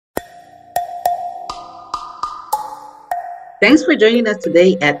Thanks for joining us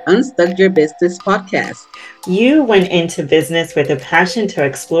today at Unstuck Your Business podcast. You went into business with a passion to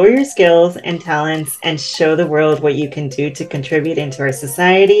explore your skills and talents and show the world what you can do to contribute into our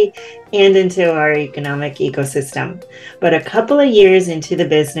society and into our economic ecosystem. But a couple of years into the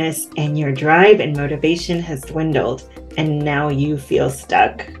business, and your drive and motivation has dwindled, and now you feel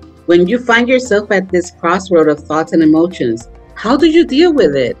stuck. When you find yourself at this crossroad of thoughts and emotions, how do you deal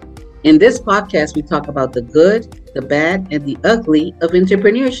with it? In this podcast, we talk about the good, the bad, and the ugly of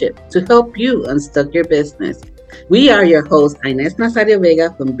entrepreneurship to help you unstuck your business. We are your hosts, Inés Nazario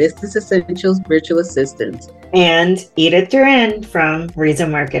Vega from Business Essentials Virtual Assistant. And Edith Duran from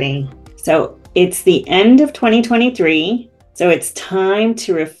Reason Marketing. So it's the end of 2023. So it's time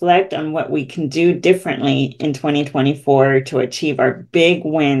to reflect on what we can do differently in 2024 to achieve our big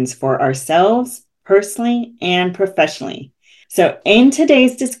wins for ourselves, personally and professionally. So in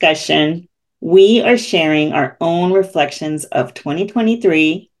today's discussion, we are sharing our own reflections of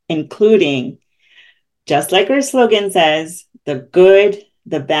 2023, including, just like our slogan says, the good,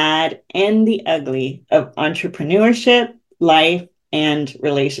 the bad, and the ugly of entrepreneurship, life, and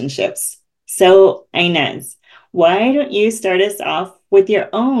relationships. So, Inez, why don't you start us off with your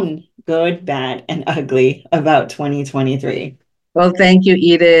own good, bad, and ugly about 2023? Well, thank you,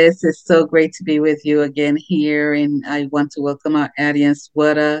 Edith. It's so great to be with you again here. And I want to welcome our audience.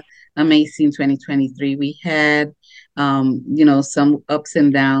 What a amazing 2023 we had. Some ups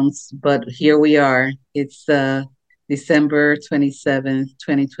and downs, but here we are. It's December 27th,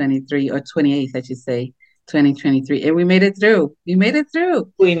 2023, or 28th, I should say, 2023. And we made it through. We made it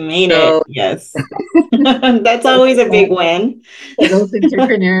through. We made it. So Yes. That's always a big win. for those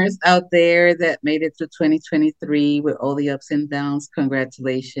entrepreneurs out there that made it through 2023 with all the ups and downs,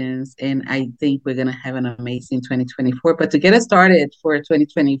 congratulations. And I think we're going to have an amazing 2024. But to get us started for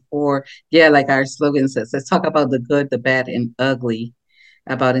 2024, yeah, like our slogan says, let's talk about the good, the bad, and ugly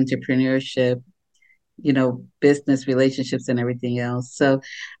about entrepreneurship, business relationships and everything else. So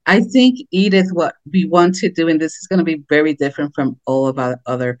I think, Edith, what we want to do, and this is going to be very different from all of our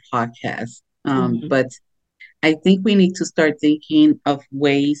other podcasts, Mhm. but I think we need to start thinking of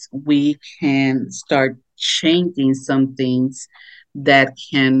ways we can start changing some things that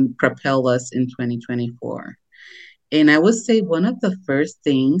can propel us in 2024. And I would say one of the first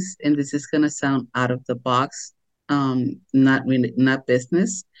things, and this is going to sound out of the box, not really, not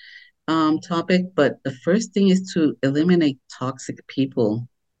business topic, but the first thing is to eliminate toxic people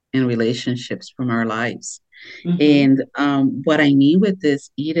and relationships from our lives. Mhm. And what I mean with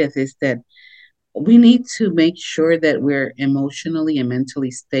this, Edith, is that we need to make sure that we're emotionally and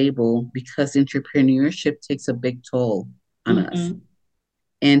mentally stable because entrepreneurship takes a big toll on us. Mhm.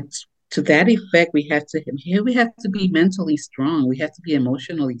 And to that effect, we have to be mentally strong. We have to be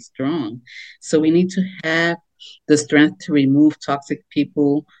emotionally strong. So we need to have the strength to remove toxic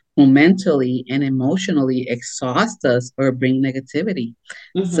people who mentally and emotionally exhaust us or bring negativity.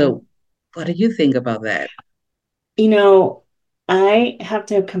 Mhm. So what do you think about that? You know, I have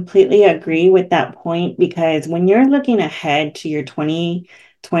to completely agree with that point because when you're looking ahead to your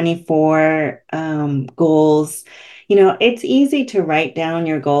 2024 goals, it's easy to write down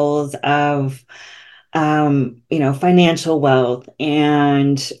your goals of, financial wealth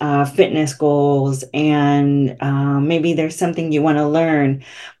and fitness goals, and maybe there's something you want to learn.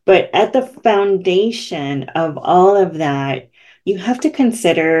 But at the foundation of all of that, you have to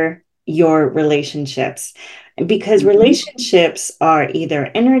consider your relationships because Mhm. relationships are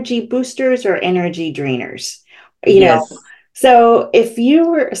either energy boosters or energy drainers. You know, Yes. so if you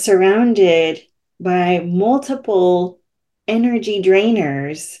were surrounded by multiple energy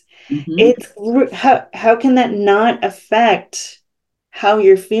drainers, Hmm. how can that not affect how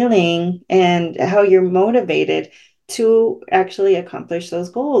you're feeling and how you're motivated to actually accomplish those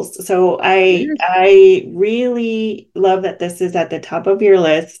goals? So I Yes. I really love that this is at the top of your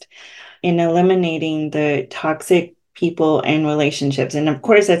list in eliminating the toxic people and relationships. And of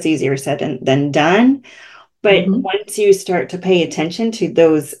course, that's easier said than done. But Hmm. once you start to pay attention to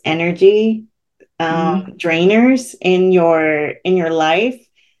those energy Hmm. drainers in your life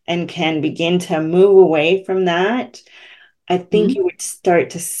and can begin to move away from that, I think you Hmm. would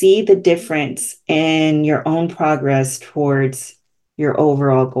start to see the difference in your own progress towards your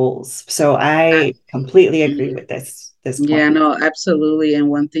overall goals. So I completely agree with this Yeah, point. no, absolutely. And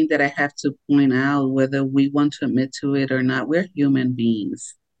one thing that I have to point out, whether we want to admit to it or not, we're human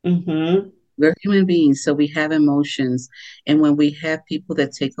beings. Mm-hmm. we're human beings, so we have emotions. And when we have people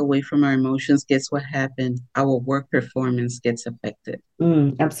that take away from our emotions, guess what happens? Our work performance gets affected.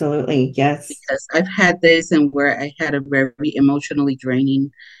 Absolutely. Yes. Because I've had this and where I had a very emotionally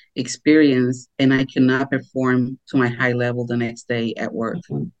draining experience and I cannot perform to my high level the next day at work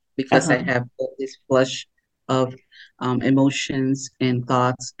Mhm. because I Uh-huh. have all this flush of emotions and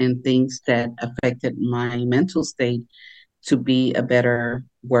thoughts and things that affected my mental state to be a better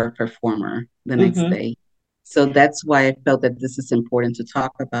work performer the next Hmm. day. So that's why I felt that this is important to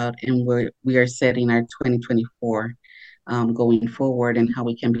talk about, and we are setting our 2024 going forward and how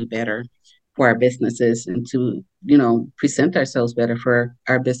we can be better for our businesses and to present ourselves better for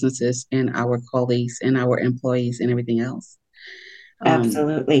our businesses and our colleagues and our employees and everything else. Um,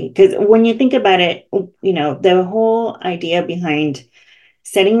 Absolutely. Because when you think about it, the whole idea behind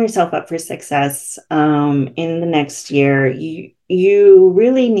setting yourself up for success in the next year, you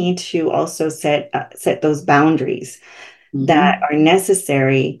really need to also set those boundaries that mhm, are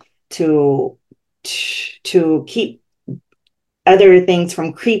necessary to to keep other things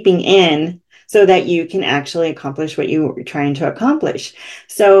from creeping in so that you can actually accomplish what you were trying to accomplish.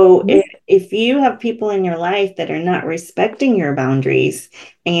 So mhm, if you have people in your life that are not respecting your boundaries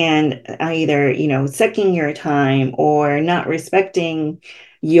and either, sucking your time or not respecting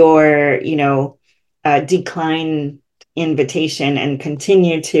your, decline invitation and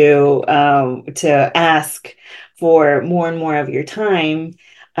continue to ask for more and more of your time.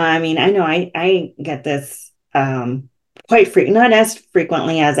 I mean, I know I get this quite not as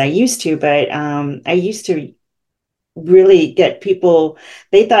frequently as I used to, but I used to really get people,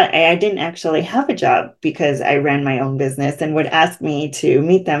 they thought I didn't actually have a job because I ran my own business and would ask me to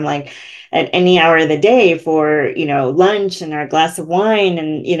meet them like at any hour of the day for, lunch and our glass of wine.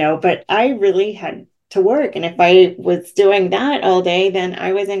 And, but I really had to work. And if I was doing that all day, then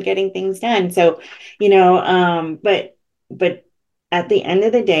I wasn't getting things done. So, but at the end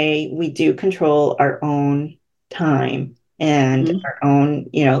of the day, we do control our own time and mhm, our own,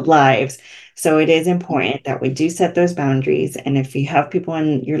 lives. So it is important that we do set those boundaries. And if you have people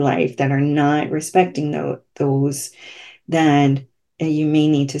in your life that are not respecting those, then you may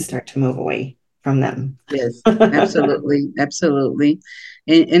need to start to move away from them. yes, absolutely, absolutely.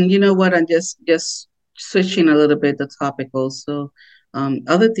 And you know what? I'm just switching a little bit the topic also.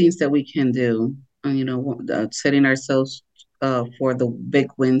 Other things that we can do, setting ourselves for the big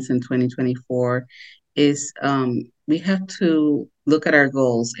wins in 2024 is we have to look at our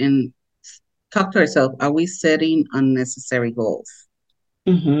goals and talk to ourselves. Are we setting unnecessary goals?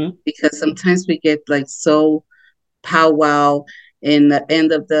 Hmm. Because sometimes we get like so powwow in the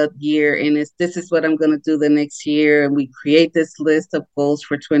end of the year and it's this is what I'm going to do the next year and we create this list of goals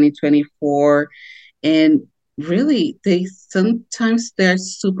for 2024 and really they're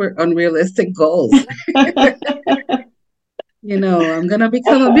super unrealistic goals. I'm going to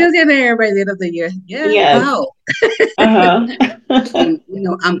become a billionaire by the end of the year. Yeah, Yes. how? Uh-huh. And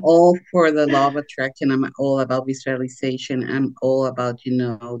I'm all for the law of attraction. I'm all about visualization. I'm all about,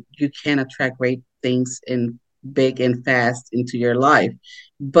 you can attract great things and big and fast into your life.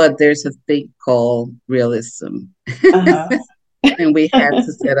 But there's a thing called realism. Uh-huh. And we have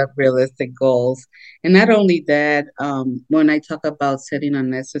to set up realistic goals. And not only that, when I talk about setting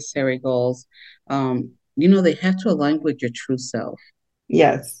unnecessary goals, they have to align with your true self.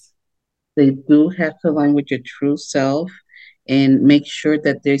 Yes. They do have to align with your true self and make sure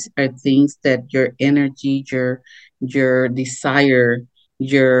that these are things that your energy, your desire,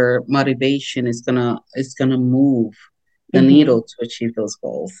 your motivation is gonna move the Hmm. needle to achieve those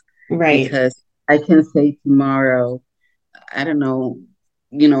goals. Right. Because I can say tomorrow, I don't know,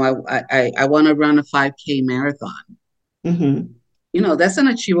 I want to run a 5K marathon. Hmm. That's an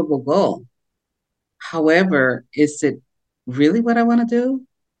achievable goal. However, is it really what I want to do?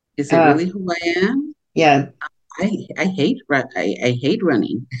 Is it Uh, really who I am? yeah. I hate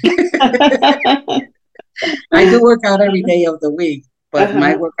running. I do work out every day of the week, but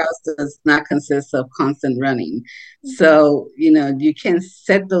my Uh-huh. workouts does not consist of constant running. So, you can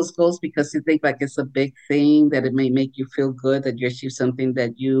set those goals because you think like it's a big thing that it may make you feel good that you achieve something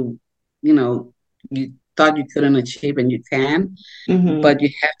that you know, you thought you couldn't achieve and you can, Hmm. but you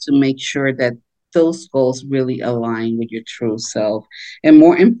have to make sure that those goals really align with your true self. And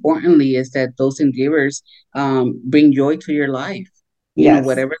more importantly, is that those endeavors bring joy to your life. Yes.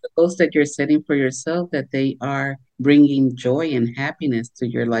 Whatever the goals that you're setting for yourself, that they are bringing joy and happiness to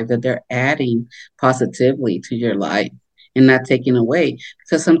your life, that they're adding positively to your life and not taking away.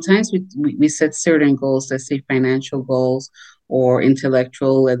 Because sometimes we set certain goals, let's say financial goals or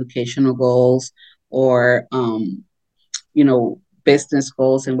intellectual, educational goals, or, you know, business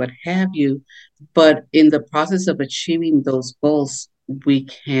goals and what have you. But in the process of achieving those goals, we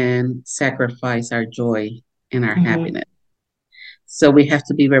can sacrifice our joy and our Hmm. happiness. So we have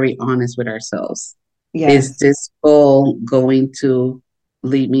to be very honest with ourselves. Is Yes. this goal going to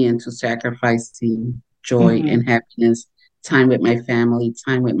lead me into sacrificing joy Hmm. and happiness, time with my family,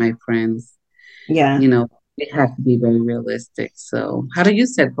 time with my friends? Yeah. You know, we have to be very realistic. So how do you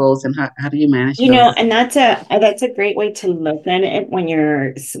set goals and how do you manage You know, those? and that's a great way to look at it when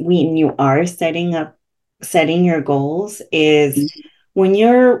you are setting your goals is when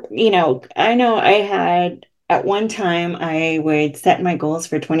you're, I know I had at one time I would set my goals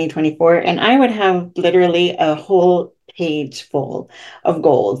for 2024 and I would have literally a whole page full of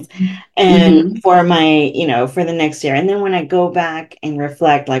goals and Mm-hmm. for for the next year. And then when I go back and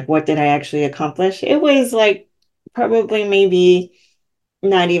reflect, like what did I actually accomplish? It was like probably maybe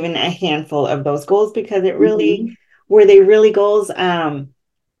not even a handful of those goals because it really Mm-hmm. were they really goals.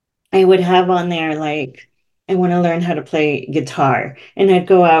 I would have on there like I want to learn how to play guitar, and I'd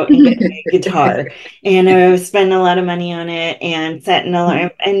go out and get a guitar, and I would spend a lot of money on it and set an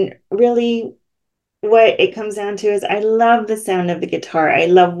alarm. And really, what it comes down to is I love the sound of the guitar. I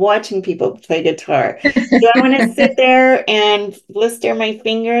love watching people play guitar. Do I want to sit there and blister my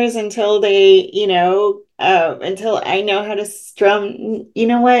fingers until until I know how to strum? You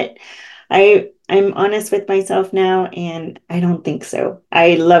know what? I'm honest with myself now, and I don't think so.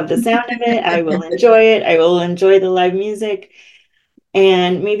 I love the sound of it. I will enjoy it. I will enjoy the live music.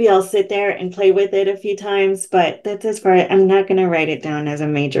 And maybe I'll sit there and play with it a few times, but that's as far. I'm not going to write it down as a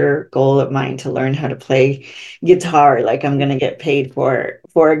major goal of mine to learn how to play guitar like I'm going to get paid for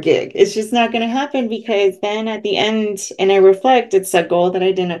a gig. It's just not going to happen because then at the end, and I reflect, it's a goal that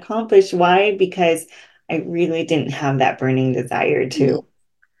I didn't accomplish. Why? Because I really didn't have that burning desire Yeah. to,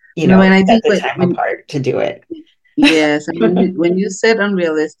 No, and I set think the time apart to do it. yes, and when you set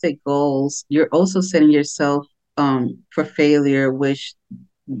unrealistic goals, you're also setting yourself for failure, which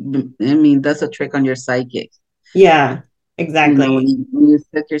I mean that's a trick on your psychic. Yeah, You know, exactly. when you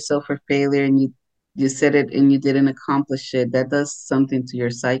set yourself for failure and you said it and you didn't accomplish it, that does something to your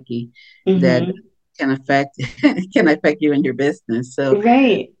psyche that Hmm. can affect can affect you and your business. So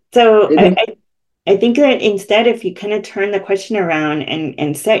Right. So it is. I think that instead, if you kind of turn the question around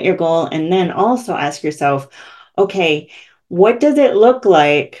and set your goal, and then also ask yourself, okay, what does it look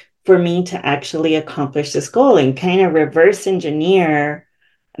like for me to actually accomplish this goal, and kind of reverse engineer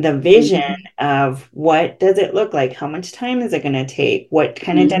the vision Mhm, of what does it look like? How much time is it going to take? What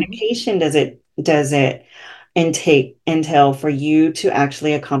kind of mhm, dedication does it entail for you to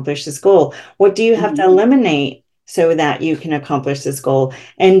actually accomplish this goal? What do you have to mhm, eliminate so that you can accomplish this goal?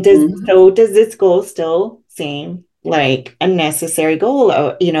 And mhm, does this goal still seem like a necessary goal,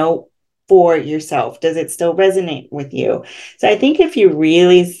 for yourself? Does it still resonate with you? So I think if you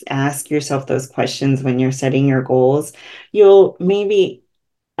really ask yourself those questions when you're setting your goals, you'll maybe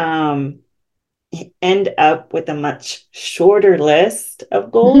um, end up with a much shorter list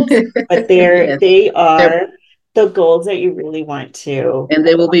of goals, but yes. they They're are the goals that you really want to And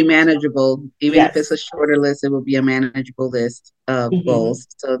they will be manageable. Even if it's a Yes. shorter list, it will be a manageable list of Hmm. goals.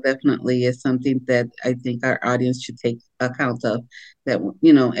 So definitely is something that I think our audience should take account of. That,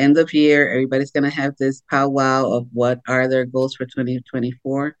 end of year, everybody's going to have this powwow of what are their goals for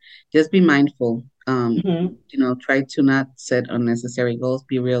 2024. Just be mindful. Hmm. Try to not set unnecessary goals.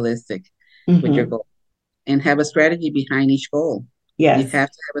 Be realistic with your Hmm. goal and have a strategy behind each goal. You Yes. have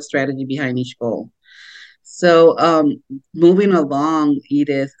to have a strategy behind each goal. So, moving along,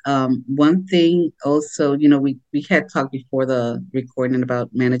 Edith, one thing also, we had talked before the recording about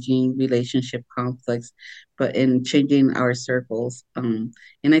managing relationship conflicts, but in changing our circles. And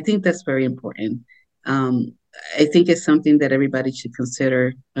I think that's very important. Um, I think it's something that everybody should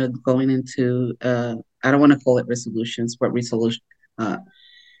consider going into, I don't want to call it uh, resolutions, but resolve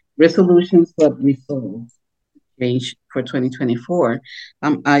change for 2024.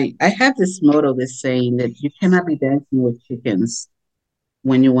 I have this motto that's saying that you cannot be dancing with chickens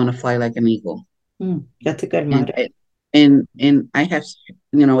when you want to fly like an eagle. Mm, that's a good And motto. and I have,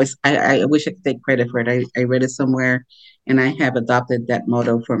 it's I wish I could take credit for it. I read it somewhere, and I have adopted that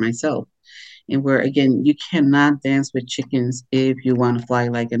motto for myself. And where again, you cannot dance with chickens if you want to fly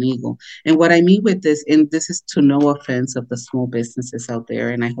like an eagle. And what I mean with this, and this is to no offense of the small businesses out there,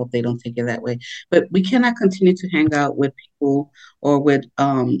 and I hope they don't take it that way, but we cannot continue to hang out with people or with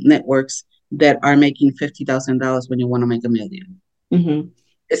networks that are making $50,000 when you want to make 1 million. Hmm.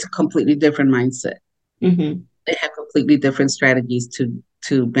 It's a completely different mindset. Hmm. They have completely different strategies to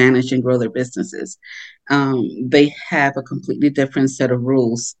manage and grow their businesses. They have a completely different set of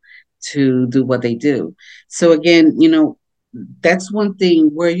rules to do what they do. So again, that's one thing.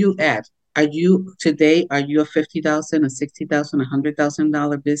 Where you at? Are you today? Are you a 50,000, a 60,000,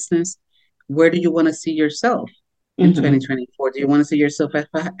 $100,000 business? Where do you want to see yourself in Hmm. 2024? Do you want to see yourself as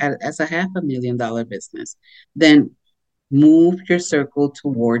a $500,000 business? Then move your circle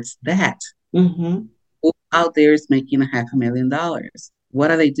towards that. Hmm. Who out there is making a $500,000?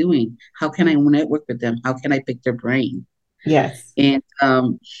 What are they doing? How can I network with them? How can I pick their brain? Yes. And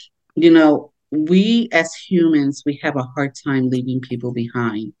we as humans, we have a hard time leaving people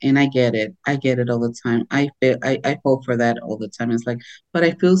behind. And I get it. I get it all the time. I fall for that all the time. It's like, but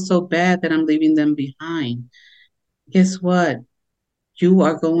I feel so bad that I'm leaving them behind. Guess what? You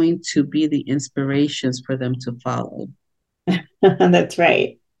are going to be the inspirations for them to follow. That's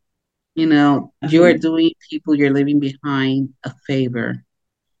right. You are Uh-huh. doing people you're leaving behind a favor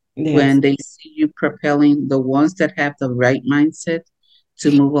Yes. when they see you propelling. The ones that have the right mindset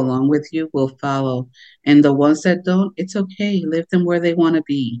to move along with you will follow. And the ones that don't, it's okay. Leave them where they want to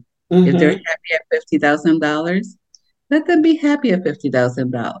be. If they're Hmm. happy at $50,000, let them be happy at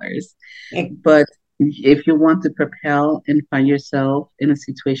 $50,000. But if you want to propel and find yourself in a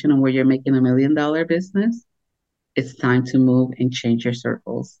situation where you're making $1 million business, it's time to move and change your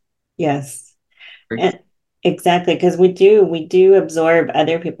circles. Yes. And exactly, because we do absorb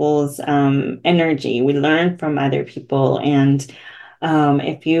other people's energy. We learn from other people, and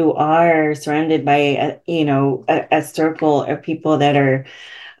if you are surrounded by a circle of people that are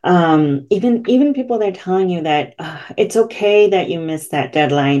even people that are telling you that it's okay that you missed that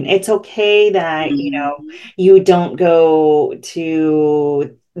deadline. It's okay that Mm-hmm. you don't go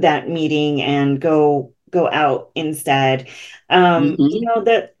to that meeting and go out instead. Mm-hmm.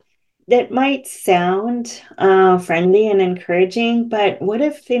 That might sound friendly and encouraging, but what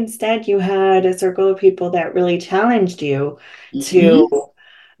if instead you had a circle of people that really challenged you to,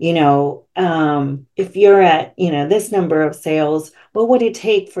 Mm-hmm. if you're at, this number of sales, what would it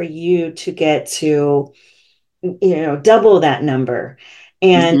take for you to get to, double that number?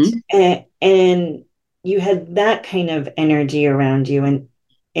 And Mm-hmm. and you had that kind of energy around you and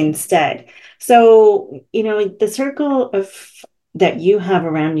instead. So, the circle of that you have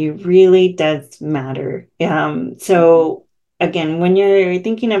around you really does matter. So again, when you're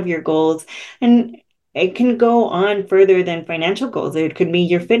thinking of your goals, and it can go on further than financial goals. It could be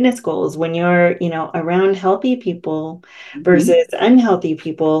your fitness goals. When you're, around healthy people Mm-hmm. versus unhealthy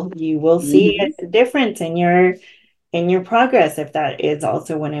people, you will see Mm-hmm. a difference in your progress. If that is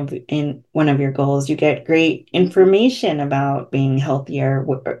also one of your goals, you get great information about being healthier,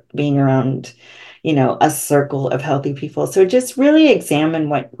 being around, a circle of healthy people. So just really examine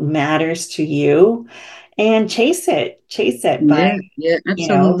what matters to you and chase it by, Yeah, yeah, you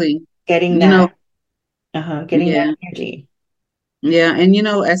know, absolutely. getting You know, getting that yeah, energy. yeah. And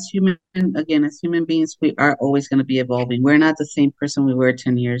as human beings, we are always going to be evolving. We're not the same person we were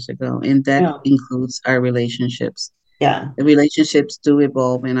 10 years ago, and that No. includes our relationships. Yeah. The relationships do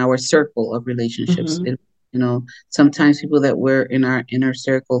evolve in our circle of relationships. Hmm. Sometimes people that were in our inner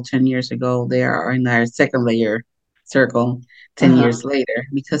circle 10 years ago, they are in our second layer circle 10 Uh-huh. years later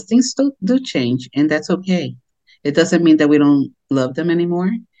because things do change, and that's okay. It doesn't mean that we don't love them anymore.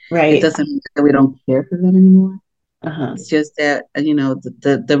 It Right. doesn't mean that we don't care for them anymore. Uh-huh. It's just that,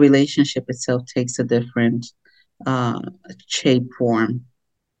 the relationship itself takes a different uh, shape form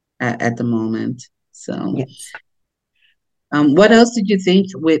at the moment. So. Yes. What else did you think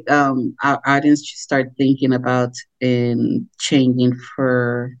with our audience should start thinking about in changing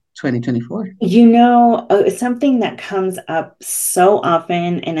for 2024? Something that comes up so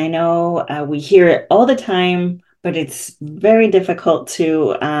often, and I know we hear it all the time, but it's very difficult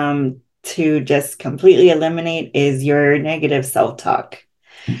to just completely eliminate is your negative self-talk.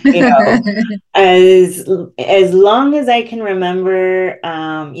 You know, as as long as I can remember,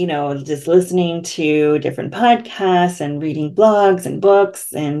 just listening to different podcasts and reading blogs and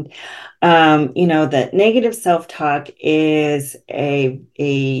books, and that negative self-talk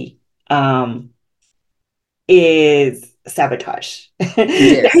um, is sabotage. There's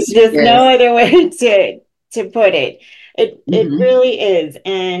Yes, just no yes. other way to put it. It Mm-hmm, really is.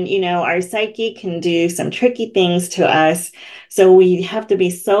 And our psyche can do some tricky things to us. So we have to be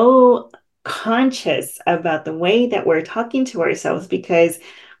so conscious about the way that we're talking to ourselves because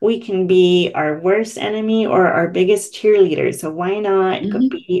we can be our worst enemy or our biggest cheerleader. So why not mm-hmm,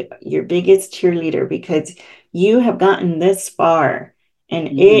 be your biggest cheerleader because you have gotten this far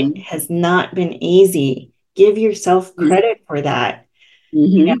and it mm-hmm, has not been easy. Give yourself credit for that.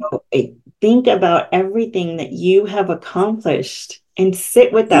 mm-hmm, Think about everything that you have accomplished and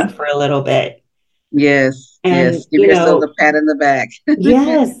sit with that mm-hmm. for a little bit. Yes, And, Yes. Give yourself the pat in the back.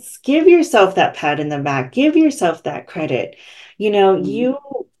 yes, give yourself that pat in the back, give yourself that credit. Mhm.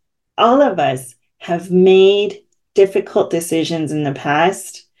 All of us have made difficult decisions in the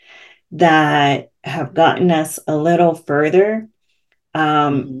past that have gotten us a little further.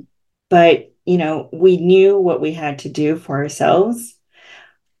 Um, Mhm. but, we knew what we had to do for ourselves,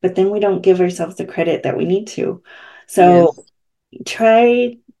 but then we don't give ourselves the credit that we need to. So Yes.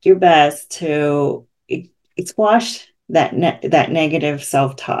 try your best to squash that negative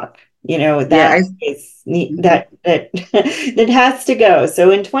self-talk. Yeah. That is Mhm. that that has to go.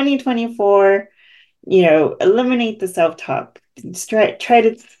 So in 2024, eliminate the self-talk. Try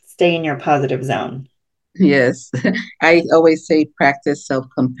to stay in your positive zone. Yes. I always say practice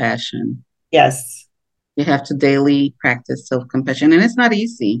self-compassion. Yes. You have to daily practice self-compassion, and it's not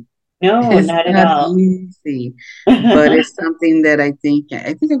easy. No, It's not at not all. easy, but it's something that I think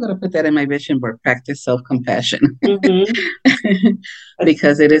I'm going to put that in my vision board, practice self-compassion. Hmm.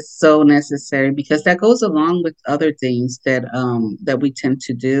 Because it is so necessary, because that goes along with other things that we tend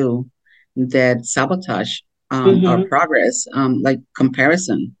to do that sabotage our Hmm. progress, like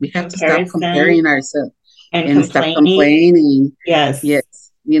comparison. We have to stop Comparison comparing ourselves and and stop complaining. complaining. Yes.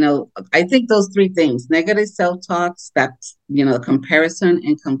 Yes, I think those three things: negative self-talk, stop, comparison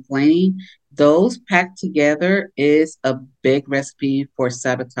and complaining. Those packed together is a big recipe for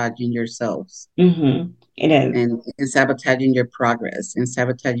sabotaging yourselves It is. and sabotaging your progress and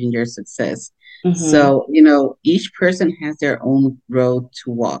sabotaging your success. Hmm. So, each person has their own road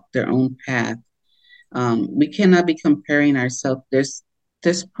to walk, their own path. We cannot be comparing ourselves.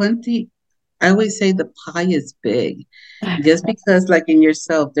 There's plenty. I always say the pie is big. Just because, like in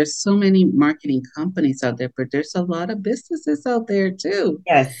yourself, there's so many marketing companies out there, but there's a lot of businesses out there too.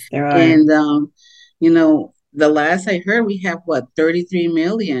 Yes, there are. And the last I heard, we have what, 33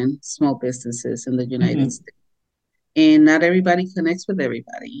 million small businesses in the United Hmm. States, and not everybody connects with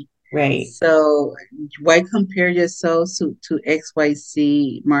everybody. Right. So why compare yourself to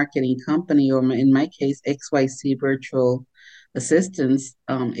XYC marketing company, or in my case, XYC virtual assistance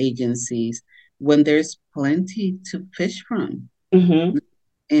agencies, when there's plenty to fish from? Hmm.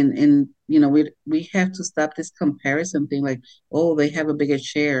 And we have to stop this comparison thing, like, oh, they have a bigger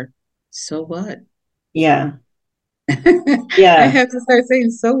share. So what? Yeah. I Yeah. have to start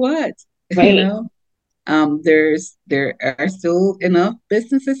saying, so what? You Right. know? There are still enough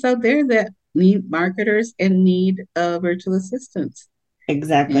businesses out there that need marketers and need virtual assistants. And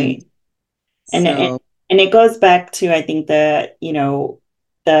Exactly. And it so, and it goes back to, I think, the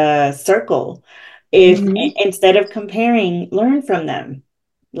circle. If hmm instead of comparing, learn from them.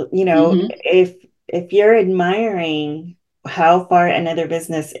 hmm If you're admiring how far another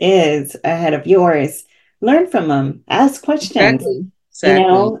business is ahead of yours, learn from them. Ask questions. exactly,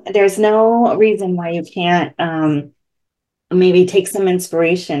 exactly. There's no reason why you can't maybe take some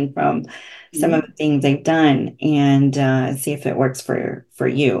inspiration from some of Mhm. the things they've done and see if it works for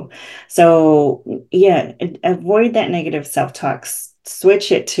you. So yeah, avoid that negative self-talk.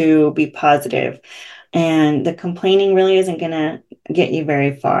 Switch it to be positive. And the complaining really isn't gonna get you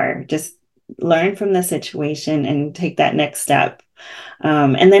very far. Just learn from the situation and take that next step.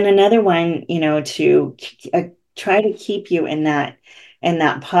 And then another one, to try to keep you in that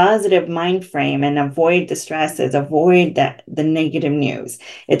positive mind frame and avoid the stresses, avoid the negative news.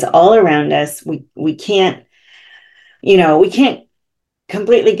 It's all around us. We can't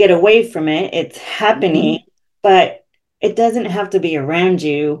completely get away from it. It's happening, hmm but it doesn't have to be around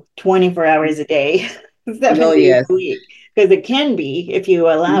you 24 hours a day, Oh 7 days yes. a week, because it can be if you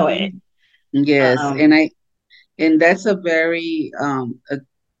allow it. hmm Yes, Um, and that's a very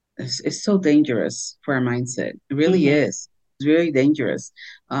it's so dangerous for our mindset. It really mhm, is. It's really dangerous.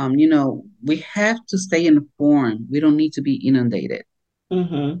 We have to stay informed. We don't need to be inundated.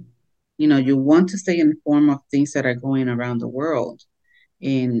 mhm. You want to stay informed of things that are going around the world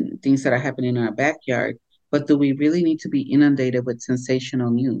and things that are happening in our backyard. But do we really need to be inundated with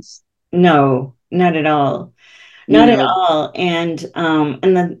sensational news? No, not at all. You Not at know, all. And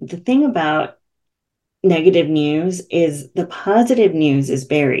the thing about negative news is the positive news is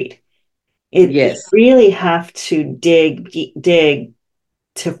buried. You yes. really have to dig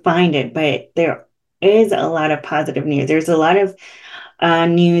to find it, but there is a lot of positive news. There's a lot of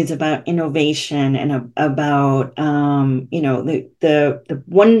news about innovation and about the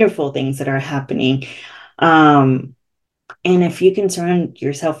wonderful things that are happening. Um, and if you can surround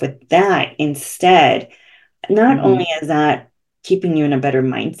yourself with that instead, not only hmm is that keeping you in a better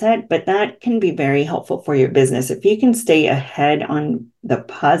mindset, but that can be very helpful for your business. If you can stay ahead on the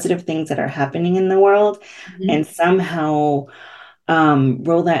positive things that are happening in the world hmm and somehow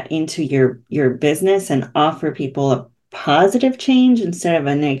roll that into your business and offer people a positive change instead of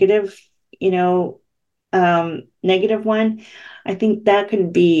a negative, you know, negative one, I think that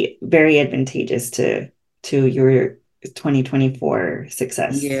could be very advantageous to your 2024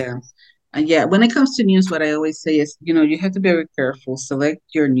 success. Yeah. Yeah, when it comes to news, what I always say is, you have to be very careful. Select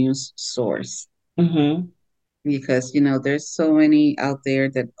your news source Mm-hmm. because, there's so many out there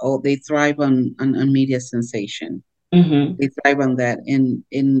that they thrive on media sensation. Mm-hmm. They thrive on that, and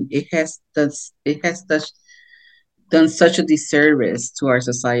it has done such a disservice to our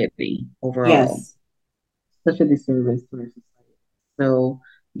society overall. Yes. Such a disservice to our society. So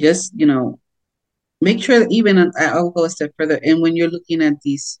just, make sure that even I'll go a step further. And when you're looking at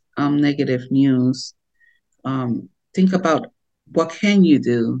these negative news, think about what can you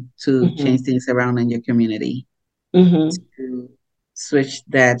do to change Mm-hmm. things around in your community Mm-hmm. to switch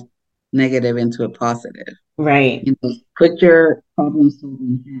that negative into a positive. Right. Put your problem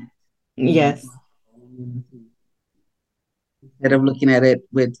solving hat whenever Yes. possible, instead of looking at it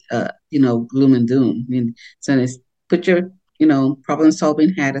with gloom and doom. I mean, so it's put your problem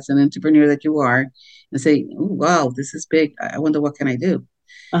solving hat as an entrepreneur that you are, and say, oh, wow, this is big. I wonder what can I do.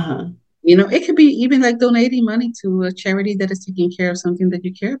 Uh-huh. It could be even like donating money to a charity that is taking care of something that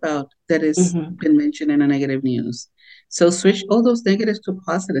you care about that has Mm-hmm. been mentioned in a negative news. So switch all those negatives to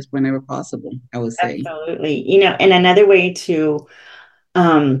positives whenever possible, I would say. Absolutely. And another way to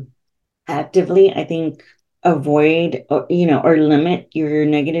um actively, I think, avoid or limit your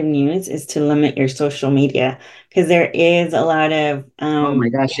negative news is to limit your social media because there is Oh my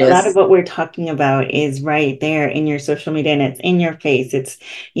gosh, a lot of yes. what we're talking about is right there in your social media and it's in your face. It's,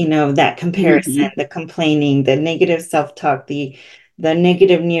 that comparison, Hmm. the complaining, the negative self-talk, the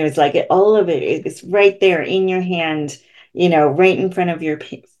negative news, like all of it is right there in your hand, right in front of your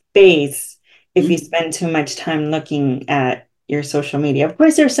face if you spend too much time looking at your social media. Of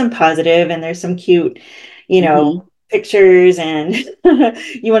course, there's some positive and there's some cute, Hmm. pictures and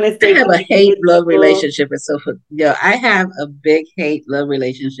you want to I stay have a connected hate with love people. relationship with social. Yeah, I have a big hate love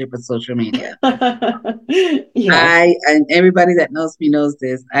relationship with social media. Yes, And everybody that knows me knows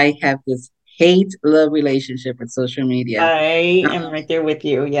this. I have this hate love relationship with social media. I am right there with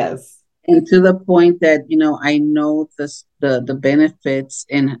you. Yes. And to the point that I know the benefits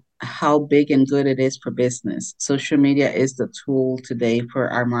and how big and good it is for business. Social media is the tool today for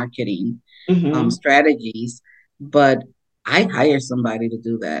our marketing Hmm. strategies, but I hire somebody to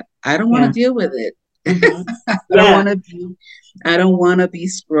do that. I don't want to Yeah. deal with it. Hmm. I don't Yeah. want to be I don't want to be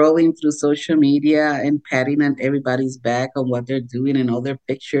scrolling through social media and patting on everybody's back on what they're doing and all their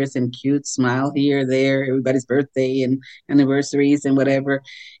pictures and cute smile here, there, everybody's birthday and anniversaries and whatever.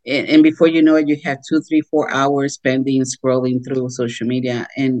 And before you know it, you have 2, 3, 4 hours spending scrolling through social media,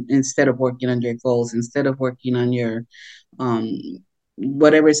 and instead of working on your goals, instead of working on your um,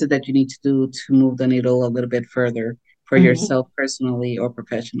 whatever is it that you need to do to move the needle a little bit further for Hmm. yourself personally or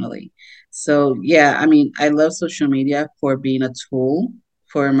professionally. So, yeah, I mean, I love social media for being a tool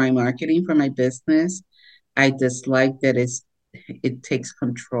for my marketing, for my business. I dislike that it takes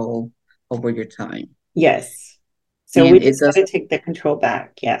control over your time. Yes. So we And it just got does, to take the control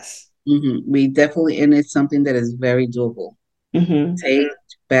back. Yes. we definitely, and it's something that is very doable. Hmm. Take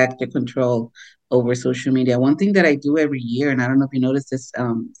back the control over social media. One thing that I do every year, and I don't know if you noticed this,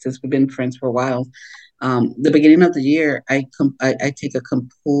 since we've been friends for a while, the beginning of the year, I take a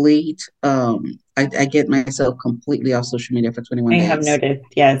complete, I get myself completely off social media for 21 I have days. noticed.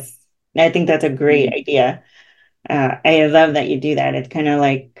 Yes. I think that's a great idea. I love that you do that. It's kind of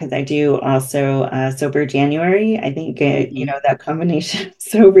like because I do also sober January. I think Mm-hmm. that combination of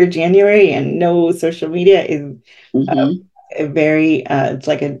sober January and no social media is Mm-hmm. a very it's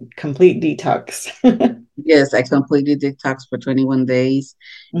like a complete detox. Yes, I completely detox for 21 days.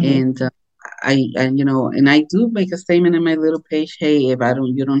 Hmm. And and I do make a statement in my little page, hey, if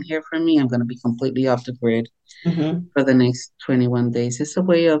you don't hear from me, I'm going to be completely off the grid Hmm. for the next 21 days. It's a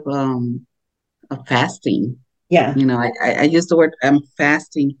way of fasting. Yeah. I use the word I'm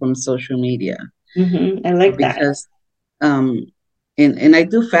fasting from social media I like that. because um and I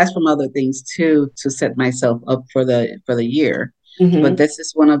do fast from other things too to set myself up for the year. But Hmm. this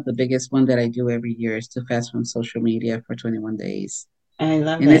is one of the biggest one that I do every year is to fast from social media for 21 days. I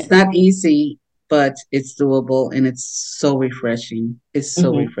love And it's it. not easy, but it's doable and it's so refreshing. It's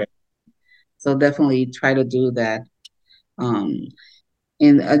so Hmm. refreshing. So definitely try to do that. Um,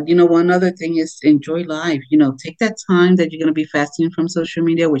 and one other thing is enjoy life. Take that time that you're going to be fasting from social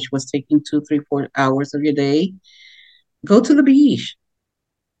media, which was taking 2, 3, 4 hours of your day. Go to the beach.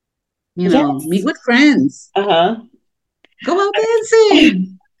 Meet Yes. with friends. Uh-huh. Go out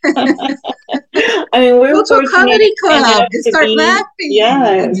dancing. I mean, Go Go we're to a fortunate comedy club enough and to start be, laughing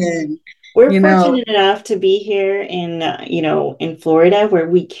yes, again. we're You know, fortunate enough to be here in, in Florida where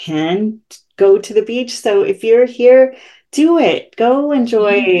we can go to the beach. So if you're here, do it. Go Mhm.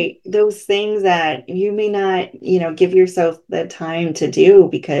 enjoy those things that you may not, give yourself the time to do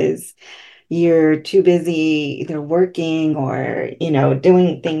because you're too busy either working or,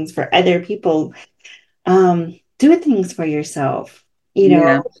 doing things for other people. Do things for yourself.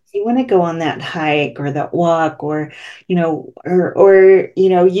 Yeah. If you want to go on that hike or that walk or, or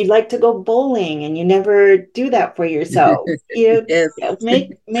you'd like to go bowling and you never do that for yourself. Yes.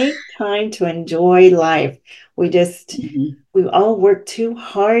 Make time to enjoy life. We just Mhm. we all work too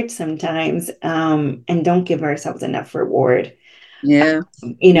hard sometimes, and don't give ourselves enough reward. Yeah.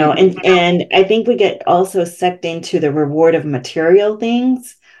 And I think we get also sucked into the reward of material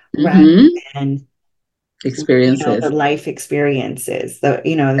things rather Mm-hmm. than the Experiences. life experiences, the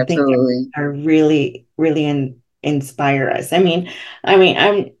things Absolutely. that are really, really inspire us. I'm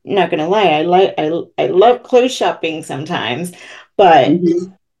not gonna lie, I love clothes shopping sometimes, but Hmm.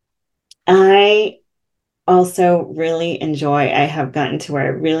 I also really enjoy, I have gotten to where I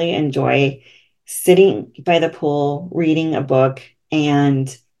really enjoy sitting by the pool, reading a book,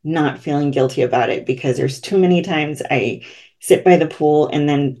 and not feeling guilty about it because there's too many times I sit by the pool and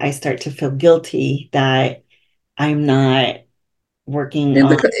then I start to feel guilty that I'm not working In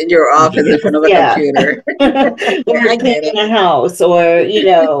on in your something office in else. front of a Yeah. computer. Yeah, Or I get cleaning it. a house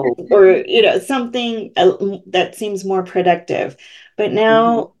or, something that seems more productive. But Hmm.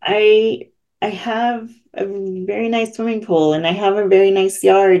 now I have a very nice swimming pool and I have a very nice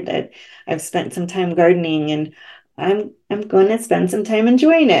yard that I've spent some time gardening and I'm going to spend some time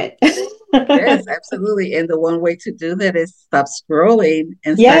enjoying it. Yes, absolutely. And the one way to do that is stop scrolling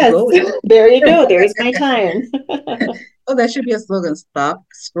and start Yes, going. there you go. There's my time. Oh, that should be a slogan. Stop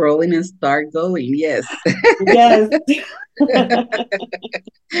scrolling and start going. Yes. Yes.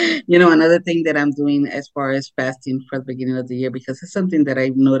 Another thing that I'm doing as far as fasting for the beginning of the year, because it's something that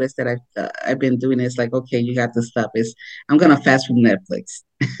I've noticed that I've been doing is like, okay, you got to stop. Is I'm gonna fast from Netflix.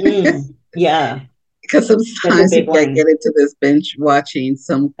 Yeah, Because that's a sometimes you big get one. into this binge watching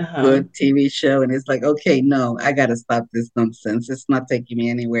some Uh-huh. good TV show, and it's like, okay, no, I gotta stop this nonsense. It's not taking me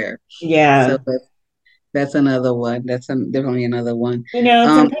anywhere. So Yeah. that's another one. Definitely another one.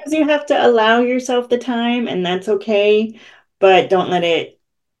 Sometimes you have to allow yourself the time, and that's okay, but don't let it,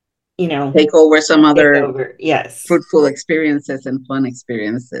 you know, Take over some take other over. Yes. fruitful experiences and fun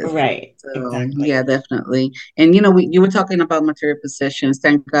experiences. Right. So yeah, Exactly. definitely. And you were talking about material possessions.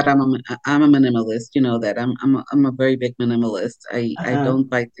 Thank God I'm a minimalist. You know that I'm a very big minimalist. I Uh-huh. don't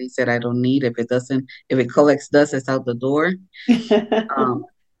buy things that I don't need. If it collects dust, it's out the door. Um,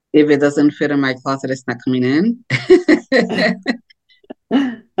 if it doesn't fit in my closet, it's not coming in.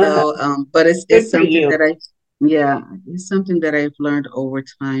 Uh-huh. But it's Good it's for something you. that yeah, it's something that I've learned over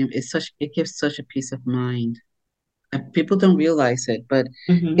time. It gives such a peace of mind. People don't realize it, but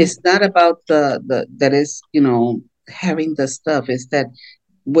Hmm. it's not about the that is, having the stuff. It's that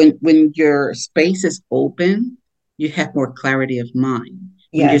when your space is open, you have more clarity of mind.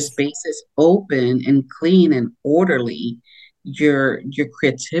 When your Yes. space is open and clean and orderly, your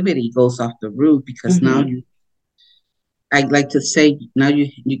creativity goes off the roof because now Hmm. you I like to say now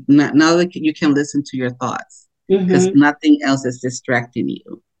now that you can listen to your thoughts because Hmm. nothing else is distracting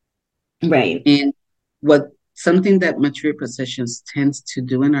you. Right. And what something that mature positions tends to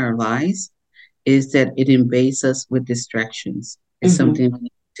do in our lives is that it invades us with distractions. It's Hmm. something we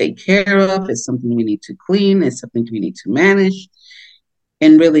need to take care of, it's something we need to clean, it's something we need to manage.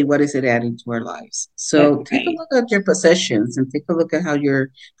 And really, what is it adding to our lives? That's So take a right. look at your possessions and take a look at how your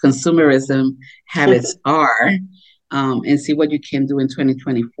consumerism habits are, and see what you can do in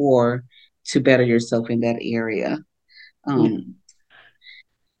 2024 to better yourself in that area. Yeah. Um,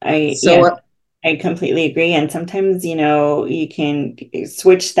 Yeah, so, I completely agree. And sometimes, you can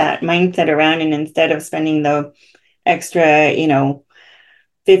switch that mindset around and instead of spending the extra,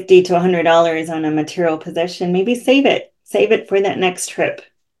 50 to $100 on a material possession, maybe save it for that next trip.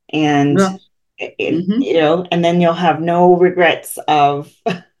 And well, mhm. and then you'll have no regrets of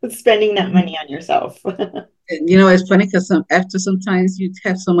spending that money on yourself. It's funny because after sometimes you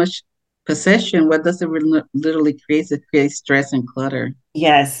have so much possession, what does it literally create? It creates stress and clutter.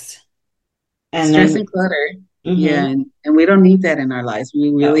 Yes. And Stress then, and clutter. Yeah, mhm, and we don't need that in our lives. We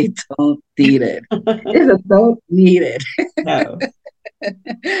no. really don't need it. It's a don't need it. No.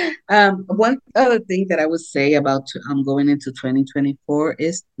 One other thing that I would say about going into 2024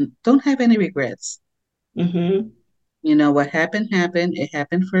 is don't have any regrets. Hmm. What happened happened. It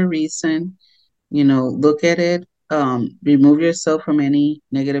happened for a reason. Look at it. Remove yourself from any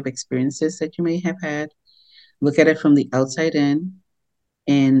negative experiences that you may have had. look at it from the outside in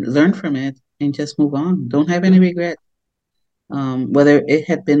and learn from it and just move on. Don't have any Mhm. regret. Whether it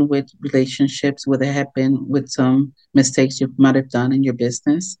had been with relationships, whether it had been with some mistakes you might have done in your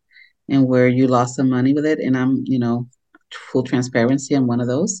business and where you lost some money with it. And I'm, full transparency, I'm one of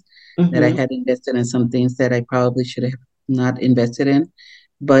those that I Mhm. had invested in some things that I probably should have not invested in,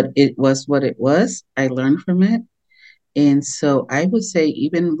 but it was what it was. I learned from it. And so I would say,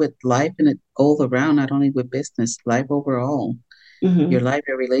 even with life and it all around, not only with business, life overall, your Mhm. life,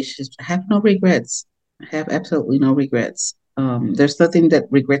 your relationships, have no regrets. Have absolutely no regrets. There's nothing that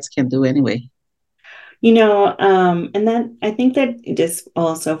regrets can do anyway. And that I think that just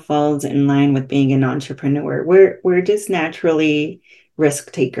also falls in line with being an entrepreneur. We're just naturally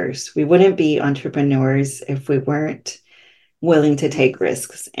risk takers. We wouldn't be entrepreneurs if we weren't willing to take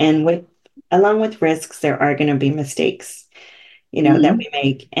risks. And with along with risks, there are going to be mistakes, that Mm-hmm. we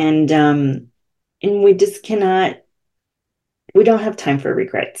make. And we just cannot, we don't have time for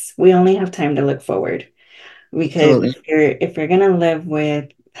regrets. We only have time to look forward. Because Absolutely. if you're gonna live with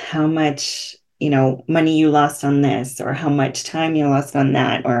how much, money you lost on this or how much time you lost on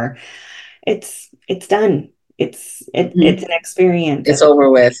that, or it's done. It's Hmm. an experience. It's At the over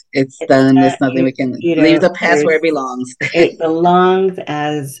with. It's it's done. done. There's nothing we can leave the past where it There's belongs. it belongs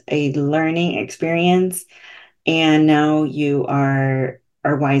as a learning experience, and now you are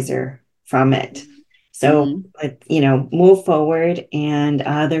wiser from it. So Hmm. move forward, and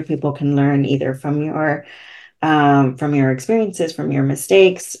other people can learn either from your experiences, from your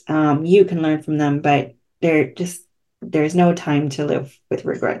mistakes. You can learn from them, but there's no time to live with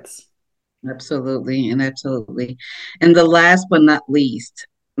regrets. Absolutely, and absolutely. And the last but not least,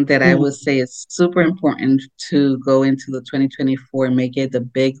 that I would Mhm. say is super important to go into the 2024 and make it the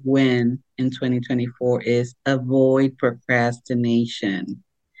big win in 2024 is avoid procrastination.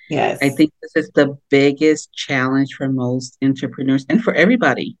 I Yes. think this is the biggest challenge for most entrepreneurs and for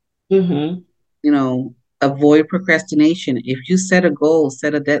everybody. Hmm. you know, Avoid procrastination. If you set a goal,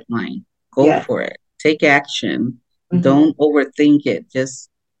 set a deadline, go Yeah. for it, take action. Hmm. Don't overthink it. Just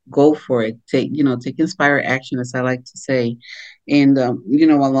go for it. Take inspire action, as I like to say. And,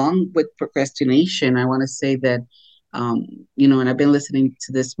 along with procrastination, I want to say that, and I've been listening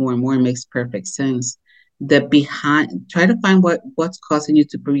to this more and more, it makes perfect sense. That try to find what's causing you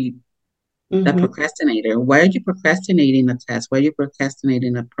to be a Hmm. procrastinator. Why are you procrastinating a task? Why are you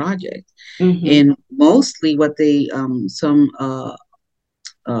procrastinating a project? Hmm. And mostly what they some uh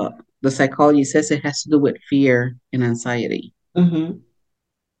the psychology says it has to do with fear and anxiety. Hmm.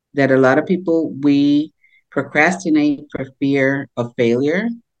 That a lot of people, we procrastinate for fear of failure,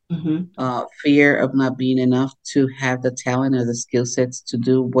 Hmm. fear of not being enough to have the talent or the skill sets to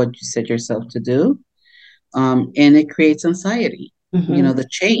do what you set yourself to do. And it creates anxiety, Hmm. the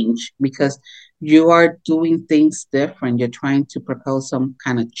change, because you are doing things different. You're trying to propel some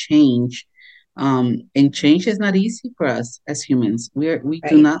kind of change. And change is not easy for us as humans. We do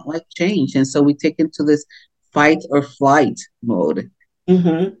Right. not like change. And so we take into this fight or flight mode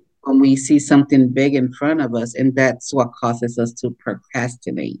Hmm. when we see something big in front of us. And that's what causes us to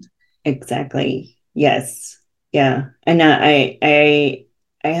procrastinate. Exactly. Yes. Yeah. And I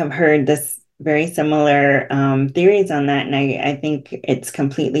have heard this very similar theories on that, and I think it's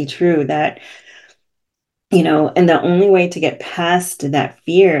completely true that and the only way to get past that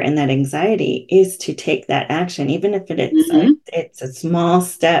fear and that anxiety is to take that action, even if Mm-hmm, it's a small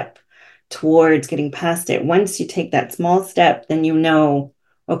step towards getting past it. Once you take that small step, then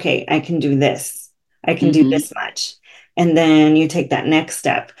okay, I can do this. I can do mm-hmm, this much. And then you take that next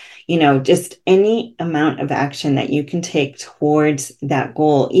step, just any amount of action that you can take towards that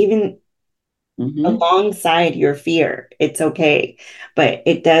goal, even mm-hmm, alongside your fear. It's okay, but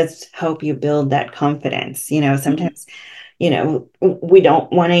it does help you build that confidence. mm-hmm, Sometimes, we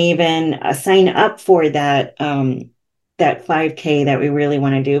don't want to even sign up for that 5K that we really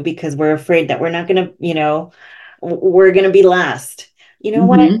want to do because we're afraid that we're not going to, we're going to be last. You know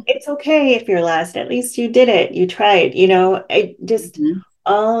what? mm-hmm, It's okay if you're last. At least you did it. You tried. I just mm-hmm,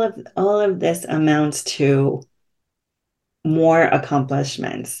 all of this amounts to more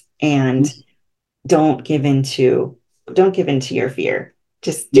accomplishments, and mm-hmm. don't give into don't give into your fear.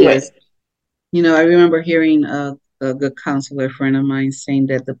 Just do it. Yes. I remember hearing a good counselor friend of mine saying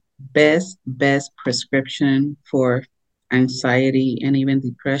that the best prescription for anxiety and even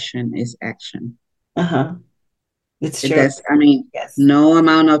depression is action. Uh-huh. It's true. That's, I mean, Yes. no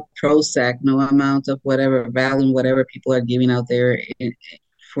amount of Prozac, no amount of whatever Valium, whatever people are giving out there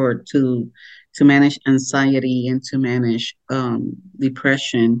for to manage anxiety and to manage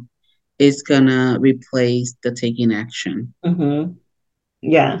depression is gonna replace the taking action Mm-hmm.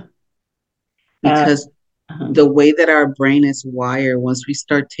 Yeah. Uh, because. Uh-huh. the way that our brain is wired, once we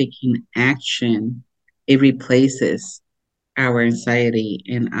start taking action, it replaces our anxiety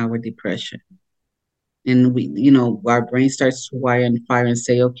and our depression. And our brain starts to wire and fire and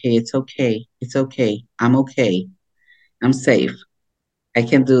say, okay, it's okay. It's okay. I'm okay. I'm safe. I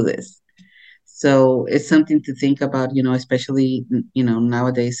can do this. So it's something to think about, especially,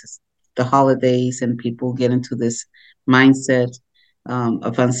 nowadays, the holidays and people get into this mindset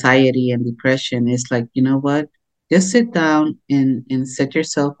of anxiety and depression. It's like, you know what? Just sit down and set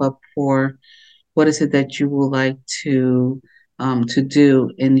yourself up for what is it that you would like to do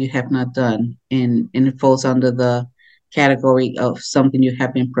and you have not done. And it falls under the category of something you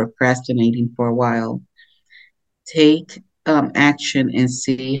have been procrastinating for a while. Take action and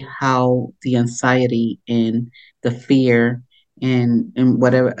see how the anxiety and the fear and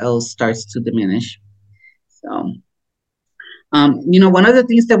whatever else starts to diminish. So, one of the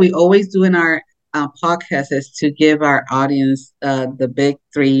things that we always do in our podcast is to give our audience the big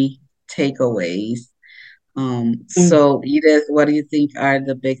three takeaways. Mm. So Edith, what do you think are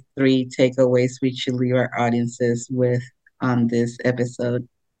the big three takeaways we should leave our audiences with on this episode?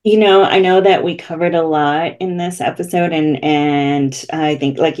 I know that we covered a lot in this episode, and I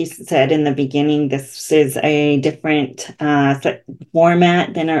think, like you said in the beginning, this is a different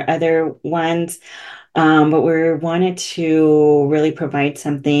format than our other ones. But we wanted to really provide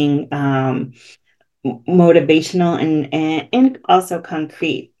something motivational and also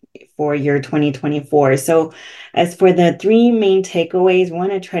concrete for your 2024. So as for the three main takeaways, I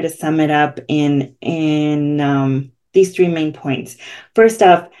want to try to sum it up in these three main points. First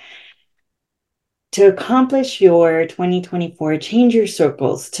off, to accomplish your 2024, change your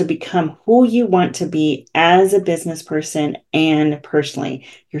circles to become who you want to be as a business person and personally.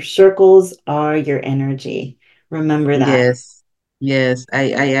 Your circles are your energy. Remember that. Yes, yes,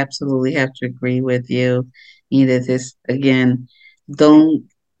 I absolutely have to agree with you. Edith, is again, don't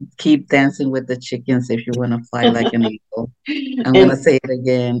keep dancing with the chickens if you want to fly like an eagle. I'm gonna And say it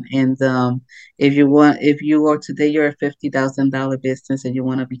again. And if you are today, you're a $50,000 business and you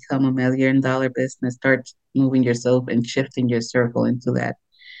want to become $1 million business, start moving yourself and shifting your circle into that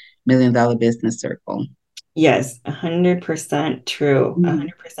 $1 million business circle. yes, 100% true. Mm.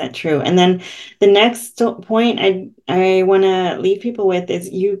 100% true. And then the next point I want to leave people with is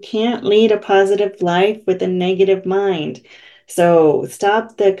you can't lead a positive life with a negative mind. So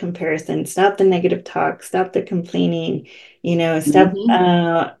stop the comparison, stop the negative talk, stop the complaining, stop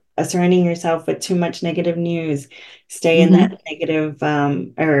Hmm. surrounding yourself with too much negative news. Stay in Hmm. that negative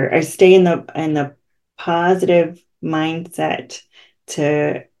or stay in the positive mindset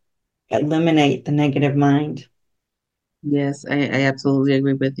to eliminate the negative mind. Yes, I absolutely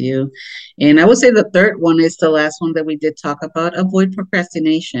agree with you. And I would say the third one is the last one that we did talk about. Avoid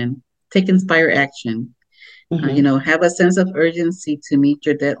procrastination. Take inspired action. Mhm. Have a sense of urgency to meet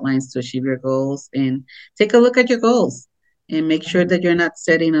your deadlines to achieve your goals and take a look at your goals and make sure that you're not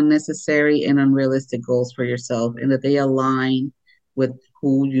setting unnecessary and unrealistic goals for yourself and that they align with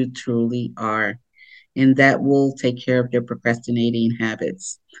who you truly are, and that will take care of your procrastinating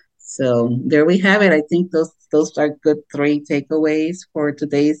habits. So there we have it. I think those are good three takeaways for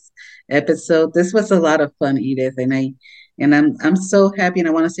today's episode. This was a lot of fun, Edith, and I'm so happy, and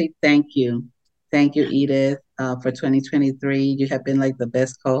I want to say thank you, Edith, for 2023. You have been like the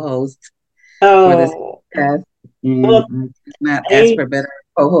best co-host for this Oh, podcast, and well, I could not ask I for a better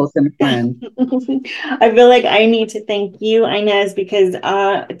co-host and friend. I feel like I need to thank you, Inez, because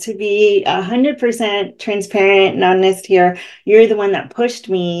to be 100% transparent and honest here, you're the one that pushed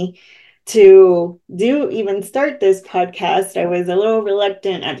me to even start this podcast. I was a little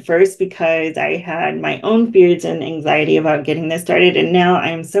reluctant at first because I had my own fears and anxiety about getting this started, and now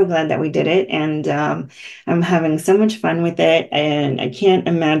I'm so glad that we did it, and I'm having so much fun with it, and I can't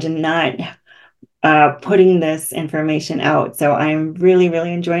imagine not putting this information out. So I'm really,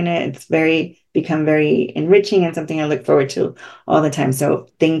 really enjoying it. It's become very enriching and something I look forward to all the time. So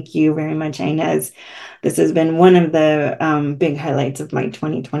thank you very much, Inez. This has been one of the big highlights of my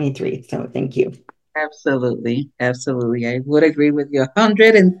 2023. So thank you. Absolutely, absolutely. I would agree with you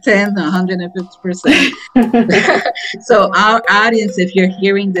 110, 150%. So, our audience, if you're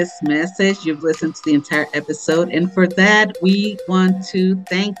hearing this message, you've listened to the entire episode. And for that, we want to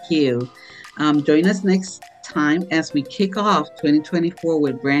thank you. Join us next time as we kick off 2024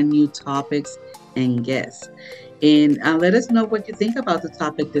 with brand new topics and guests. And let us know what you think about the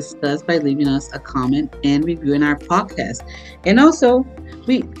topic discussed by leaving us a comment and reviewing our podcast. And also,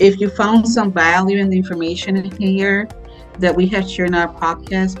 if you found some value in the information in here that we have shared in our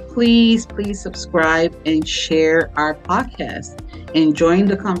podcast, please subscribe and share our podcast and join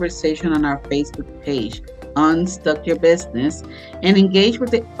the conversation on our Facebook page. Unstuck Your Business and engage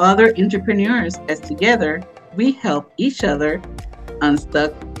with the other entrepreneurs as together we help each other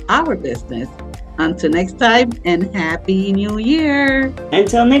unstuck our business. Until next time, and Happy New Year!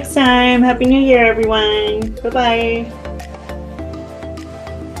 Until next time, Happy New Year, everyone. Bye-bye.